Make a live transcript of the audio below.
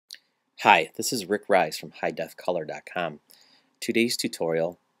Hi, this is Rick Rice from HighDefColor.com. Today's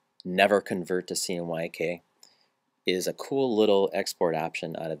tutorial, Never Convert to CMYK, is a cool little export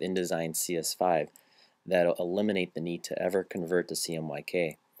option out of InDesign CS5 that'll eliminate the need to ever convert to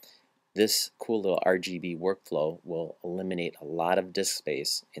CMYK. This cool little RGB workflow will eliminate a lot of disk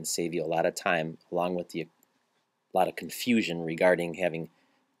space and save you a lot of time, along with a lot of confusion regarding having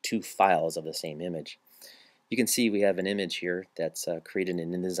two files of the same image. You can see we have an image here that's created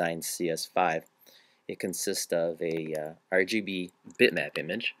in InDesign CS5. It consists of a RGB bitmap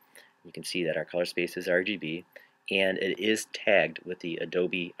image. You can see that our color space is RGB, and it is tagged with the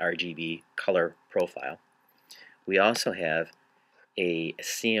Adobe RGB color profile. We also have a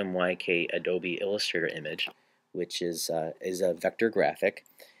CMYK Adobe Illustrator image, which is a vector graphic,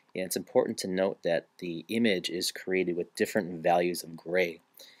 and it's important to note that the image is created with different values of gray.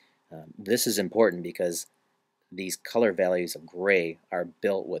 This is important because these color values of gray are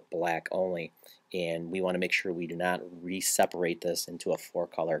built with black only, and we want to make sure we do not re-separate this into a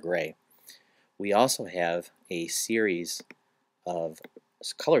four-color gray. We also have a series of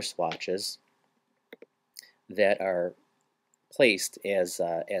color swatches that are placed as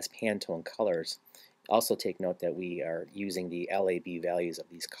Pantone colors. Also take note that we are using the LAB values of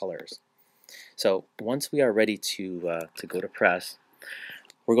these colors. So once we are ready to go to press,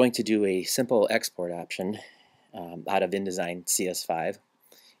 we're going to do a simple export option out of InDesign CS5,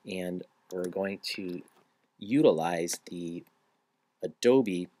 and we're going to utilize the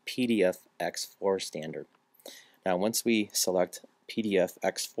Adobe PDF X4 standard. Now once we select PDF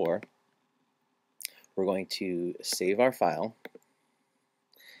X4, we're going to save our file,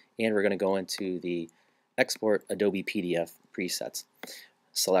 and we're going to go into the Export Adobe PDF presets.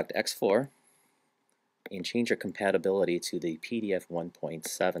 Select X4 and change your compatibility to the PDF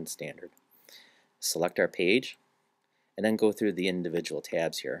 1.7 standard. Select our page, and then go through the individual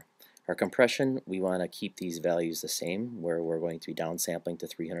tabs here. Our compression, we want to keep these values the same, where we're going to be downsampling to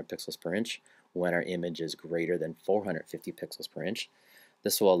 300 pixels per inch when our image is greater than 450 pixels per inch.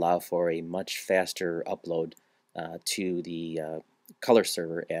 This will allow for a much faster upload to the color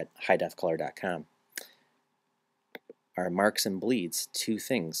server at HighDefColor.com. Our marks and bleeds, two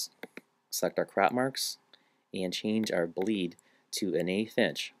things. Select our crop marks and change our bleed to 1/8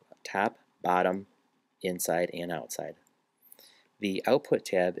 inch, top, bottom, inside, and outside. The output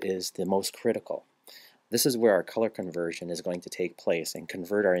tab is the most critical. This is where our color conversion is going to take place and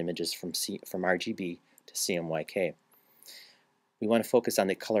convert our images from RGB to CMYK. We want to focus on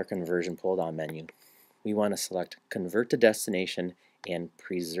the color conversion pull-down menu. We want to select Convert to Destination and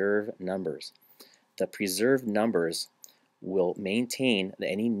Preserve Numbers. The preserved numbers will maintain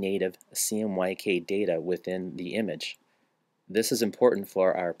any native CMYK data within the image. This is important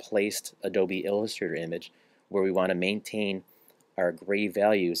for our placed Adobe Illustrator image, where we want to maintain our gray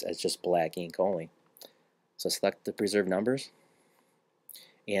values as just black ink only. So select the preserved numbers,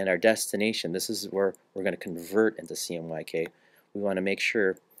 and our destination, this is where we're going to convert into CMYK. We want to make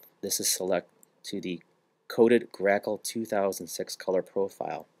sure this is select to the Coded Grackle 2006 color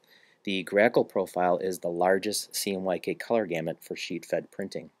profile. The Grackle profile is the largest CMYK color gamut for sheet-fed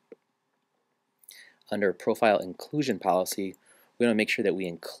printing. Under Profile Inclusion Policy, we want to make sure that we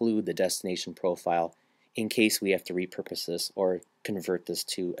include the destination profile in case we have to repurpose this or convert this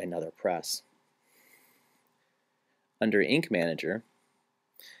to another press. Under Ink Manager,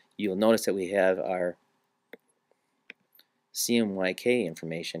 you'll notice that we have our CMYK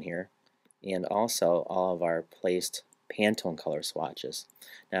information here, and also all of our placed Pantone color swatches.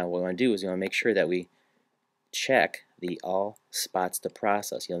 Now what we want to do is we want to make sure that we check the All Spots to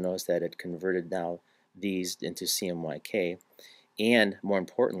Process. You'll notice that it converted now these into CMYK, and more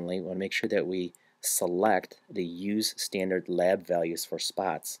importantly, we want to make sure that we select the Use Standard Lab Values for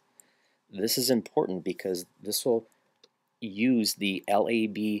spots. This is important because this will use the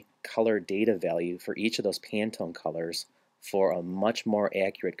LAB color data value for each of those Pantone colors for a much more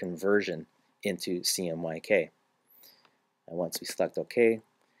accurate conversion into CMYK. And once we select OK,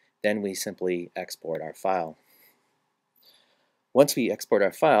 then we simply export our file. Once we export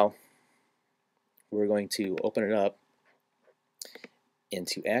our file, we're going to open it up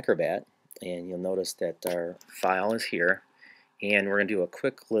into Acrobat, and you'll notice that our file is here, and we're going to do a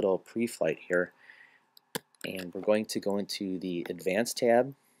quick little pre-flight here, and we're going to go into the Advanced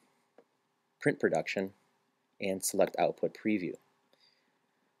tab, Print Production, and select Output Preview.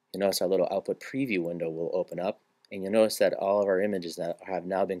 You'll notice our little Output Preview window will open up, and you'll notice that all of our images have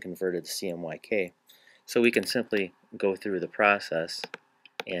now been converted to CMYK. So we can simply go through the process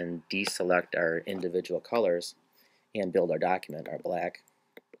and deselect our individual colors and build our document, our black,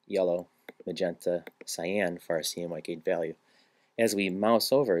 yellow, magenta, cyan for our CMYK value. As we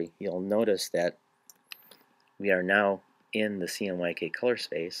mouse over, you'll notice that we are now in the CMYK color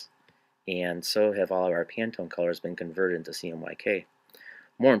space, and so have all of our Pantone colors been converted into CMYK.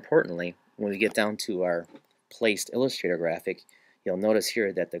 More importantly, when we get down to our placed Illustrator graphic, you'll notice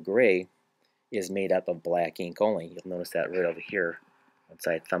here that the gray is made up of black ink only. You'll notice that right over here. Once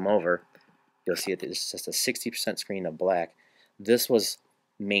I thumb over, you'll see that it's just a 60% screen of black. This was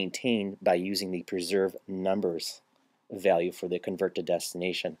maintained by using the preserve numbers value for the convert to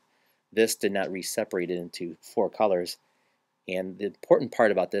destination. This did not re-separate it into 4 colors, and the important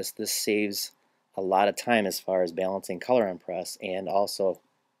part about this saves a lot of time as far as balancing color on press, and also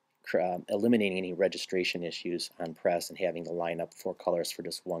eliminating any registration issues on press and having to line up 4 colors for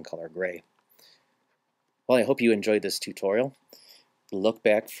just 1 color gray. Well, I hope you enjoyed this tutorial. Look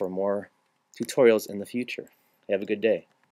back for more tutorials in the future. Have a good day.